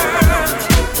 girl.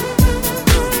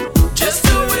 Just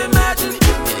to imagine,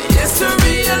 it's to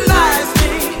realize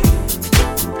me.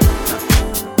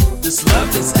 This love,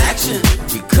 this action,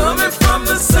 we coming from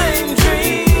the same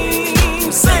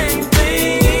dream, same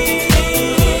thing.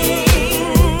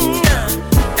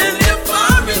 And if I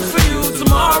reach for you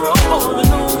tomorrow on the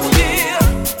new year,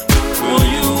 will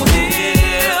you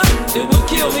hear? It would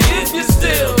kill me if you're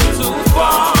still too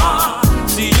far.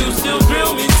 See, you still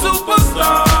thrill me,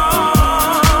 superstar.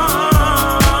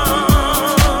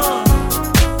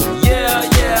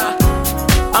 Yeah.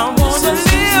 I wanna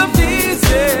live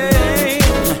easy.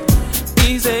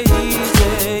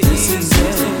 This is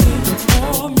easy.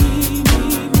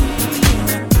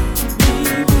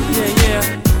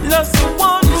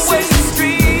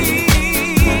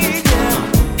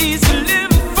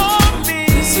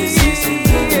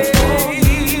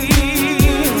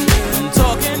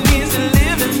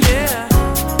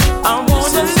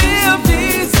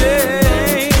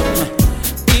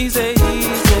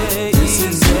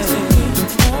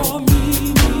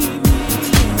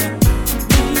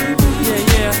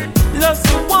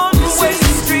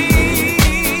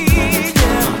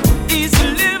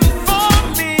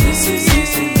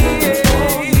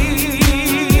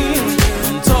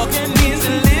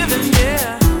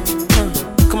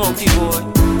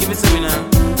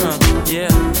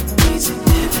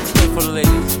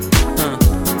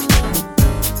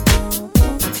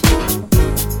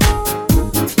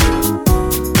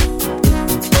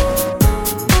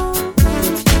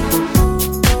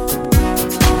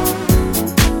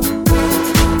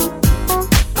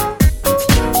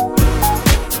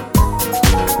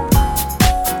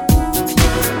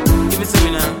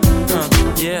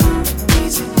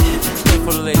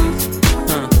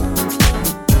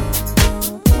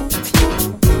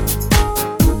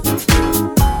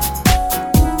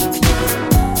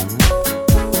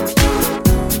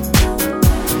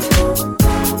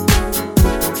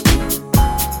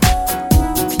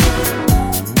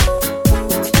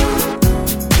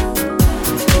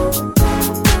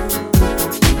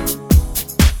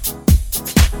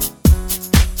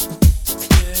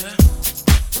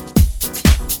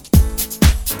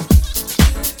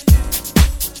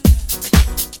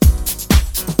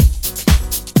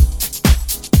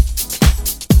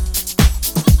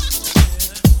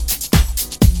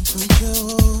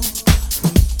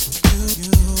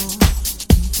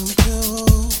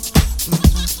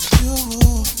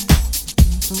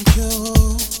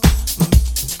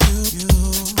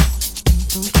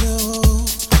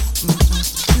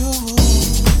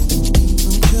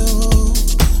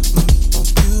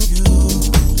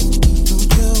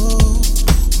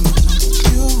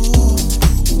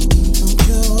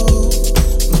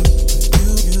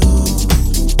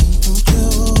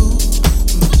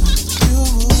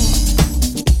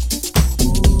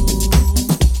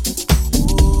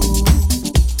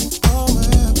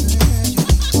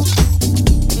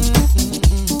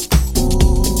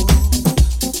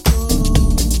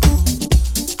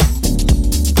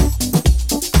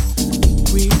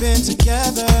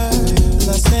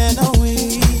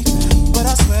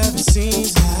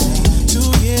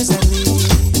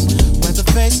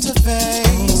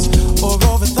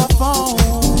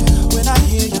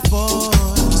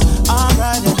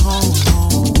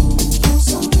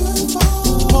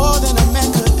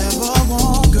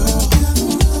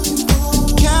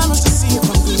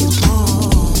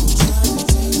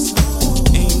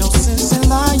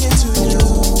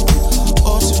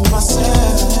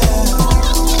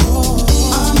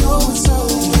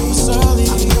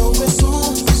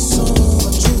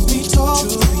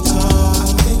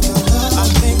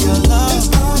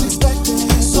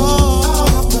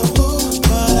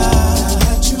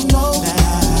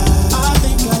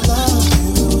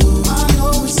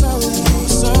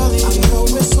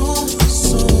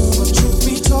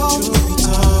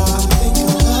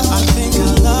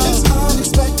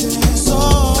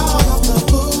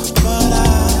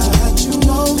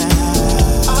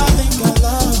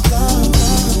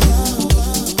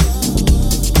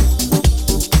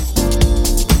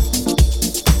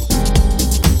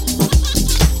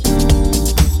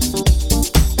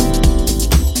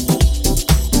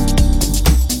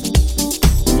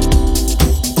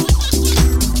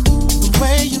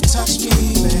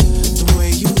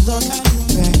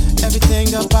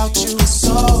 about you is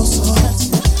so